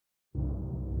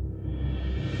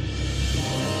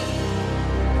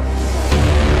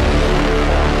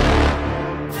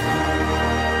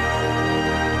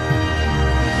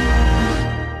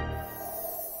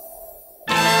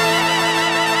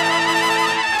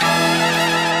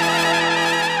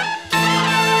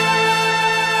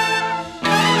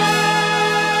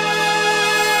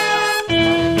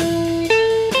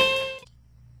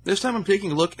This time I'm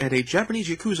taking a look at a Japanese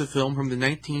Yakuza film from the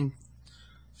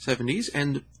 1970s,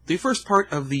 and the first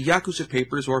part of the Yakzua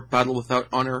Papers, or Battle Without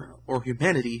Honor or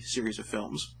Humanity series of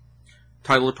films,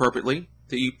 titled appropriately,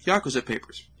 the Yakuza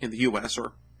Papers in the US,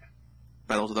 or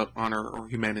Battle Without Honor or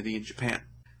Humanity in Japan.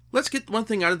 Let's get one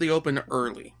thing out of the open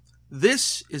early.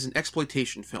 This is an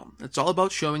exploitation film. It's all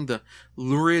about showing the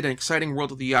lurid and exciting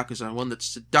world of the Yakuza, one that's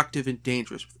seductive and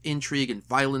dangerous, with intrigue and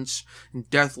violence and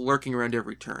death lurking around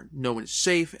every turn. No one is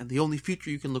safe, and the only future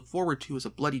you can look forward to is a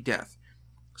bloody death.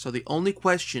 So the only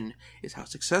question is how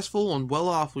successful and well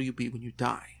off will you be when you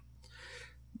die.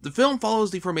 The film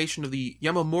follows the formation of the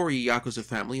Yamamori Yakuza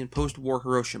family in post-war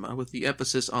Hiroshima, with the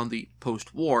emphasis on the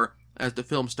post-war, as the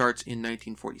film starts in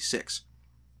 1946.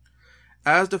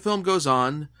 As the film goes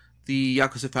on, the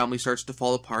Yakuza family starts to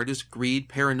fall apart as greed,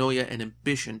 paranoia, and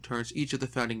ambition turns each of the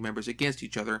founding members against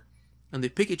each other, and they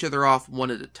pick each other off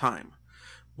one at a time,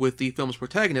 with the film's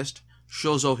protagonist,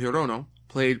 Shozo Hirono,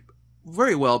 played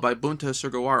very well by Bunta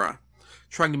Sugawara,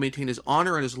 trying to maintain his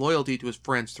honor and his loyalty to his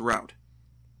friends throughout.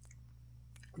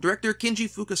 Director Kinji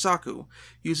Fukasaku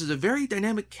uses a very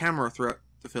dynamic camera throughout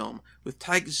the film, with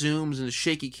tight zooms and a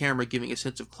shaky camera giving a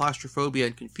sense of claustrophobia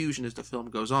and confusion as the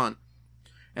film goes on.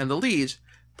 And the leads,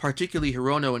 particularly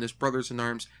Hirono and his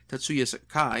brothers-in-arms Tatsuya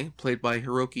Sakai, played by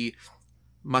Hiroki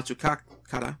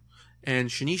Matsukakata, and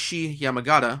Shinichi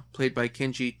Yamagata, played by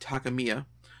Kenji Takamiya,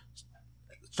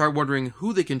 start wondering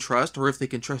who they can trust, or if they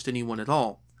can trust anyone at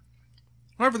all.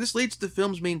 However, this leads to the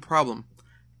film's main problem,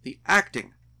 the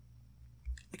acting.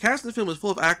 The cast of the film is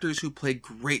full of actors who play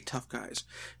great tough guys.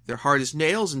 They're hard as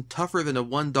nails and tougher than a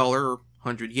 $1 or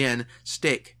 100 yen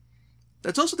steak.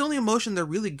 That's also the only emotion they're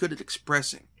really good at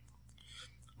expressing.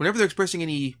 Whenever they're expressing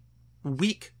any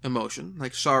weak emotion,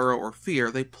 like sorrow or fear,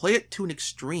 they play it to an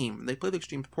extreme, and they play the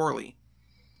extreme poorly.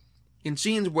 In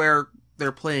scenes where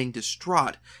they're playing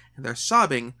distraught and they're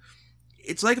sobbing,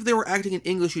 it's like if they were acting in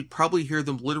English, you'd probably hear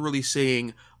them literally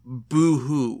saying,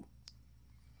 boo-hoo.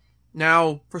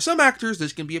 Now, for some actors,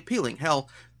 this can be appealing. Hell,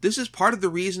 this is part of the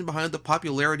reason behind the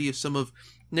popularity of some of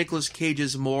Nicolas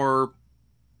Cage's more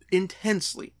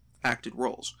intensely acted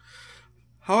roles.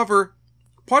 However,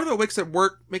 part of what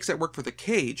makes that work for the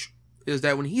Cage is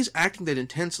that when he's acting that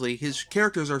intensely, his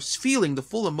characters are feeling the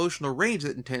full emotional range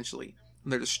that intensely.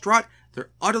 When they're distraught,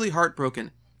 they're utterly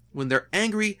heartbroken. When they're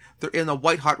angry, they're in a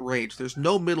white-hot rage. There's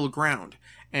no middle ground.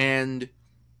 And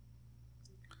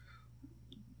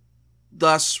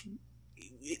thus,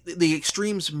 the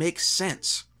extremes make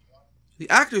sense. The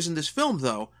actors in this film,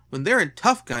 though, when they're in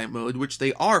tough guy mode, which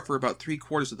they are for about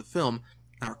 3/4 of the film,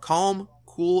 are calm,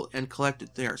 cool, and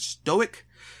collected. They are stoic,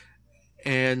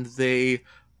 and they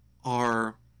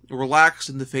are relaxed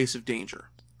in the face of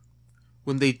danger.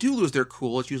 When they do lose their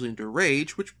cool, it's usually into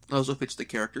rage, which also fits the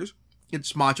characters.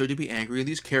 It's macho to be angry, and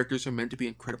these characters are meant to be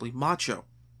incredibly macho.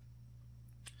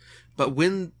 But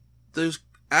when those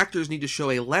actors need to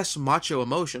show a less macho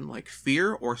emotion, like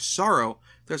fear or sorrow,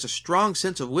 there's a strong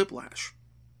sense of whiplash.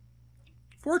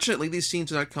 Fortunately, these scenes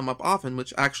do not come up often,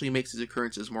 which actually makes these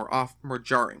occurrences more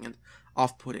jarring and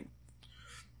off-putting.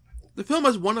 The film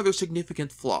has one other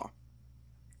significant flaw.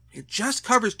 It just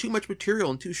covers too much material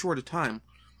in too short a time.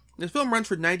 The film runs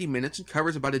for 90 minutes and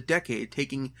covers about a decade,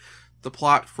 taking the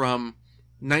plot from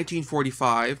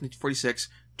 1946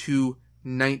 to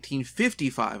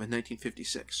 1955 and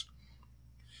 1956.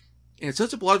 And it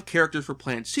sets up a lot of characters for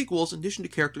planned sequels, in addition to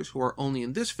characters who are only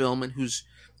in this film and whose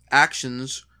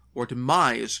actions or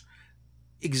demise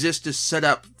exist to set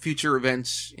up future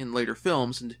events in later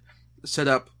films and set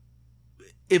up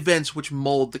events which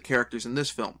mold the characters in this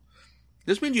film.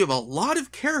 This means you have a lot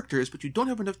of characters, but you don't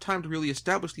have enough time to really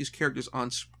establish these characters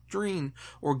on screen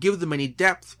or give them any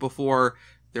depth before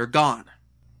they're gone.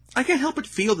 I can't help but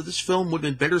feel that this film would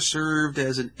have been better served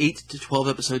as an 8 to 12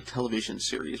 episode television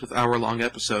series with hour-long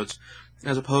episodes,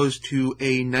 as opposed to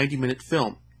a 90-minute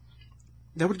film.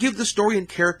 That would give the story and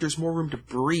characters more room to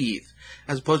breathe,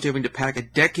 as opposed to having to pack a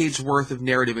decade's worth of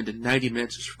narrative into 90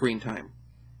 minutes of screen time.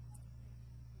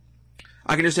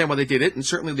 I can understand why they did it, and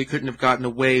certainly they couldn't have gotten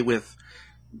away with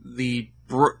the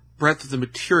breadth of the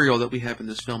material that we have in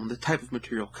this film and the type of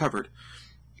material covered.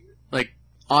 Like,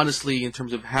 honestly, in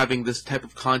terms of having this type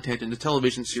of content in a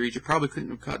television series, you probably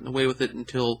couldn't have gotten away with it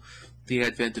until the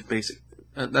advent of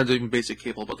not even basic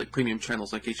cable, but like premium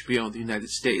channels like HBO in the United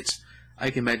States. I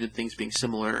can imagine things being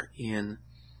similar in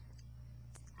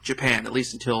Japan, at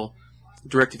least until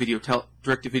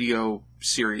direct-to-video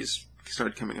series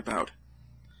started coming about.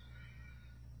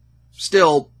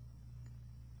 Still,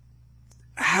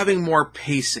 having more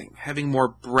pacing, having more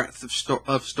breadth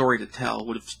of story to tell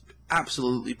would have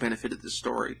absolutely benefited this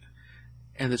story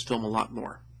and this film a lot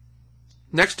more.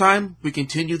 Next time, we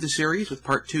continue the series with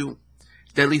Part 2,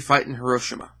 Deadly Fight in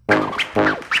Hiroshima.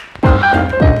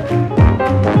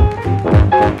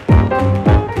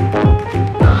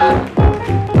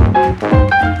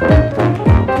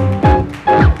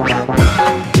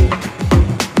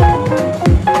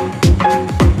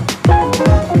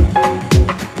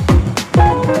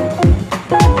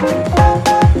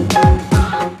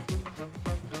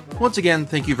 Once again,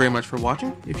 thank you very much for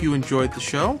watching. If you enjoyed the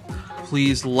show,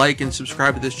 please like and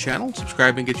subscribe to this channel.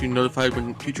 Subscribing gets you notified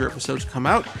when future episodes come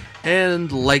out,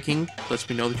 and liking lets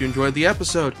me know that you enjoyed the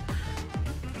episode.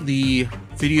 The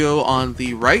video on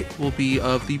the right will be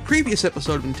of the previous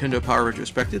episode of Nintendo Power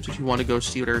Retrospectives, if you want to go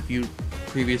see what I reviewed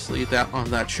previously on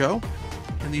that show.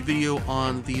 And the video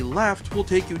on the left will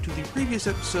take you to the previous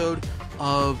episode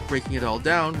of Breaking It All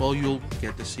Down, well, you'll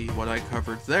get to see what I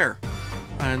covered there.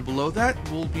 And below that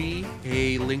will be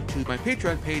a link to my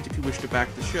Patreon page if you wish to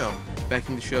back the show.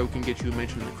 Backing the show can get you a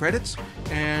mention in the credits,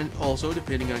 and also,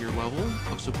 depending on your level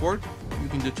of support, you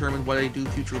can determine what I do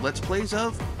future Let's Plays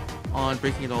of on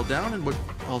Breaking It All Down, and what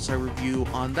else I review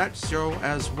on that show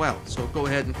as well. So go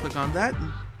ahead and click on that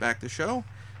and back the show.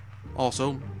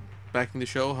 Also, backing the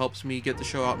show helps me get the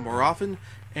show out more often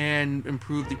and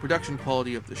improve the production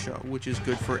quality of the show, which is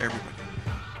good for everybody.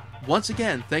 Once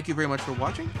again, thank you very much for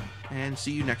watching, and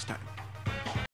see you next time.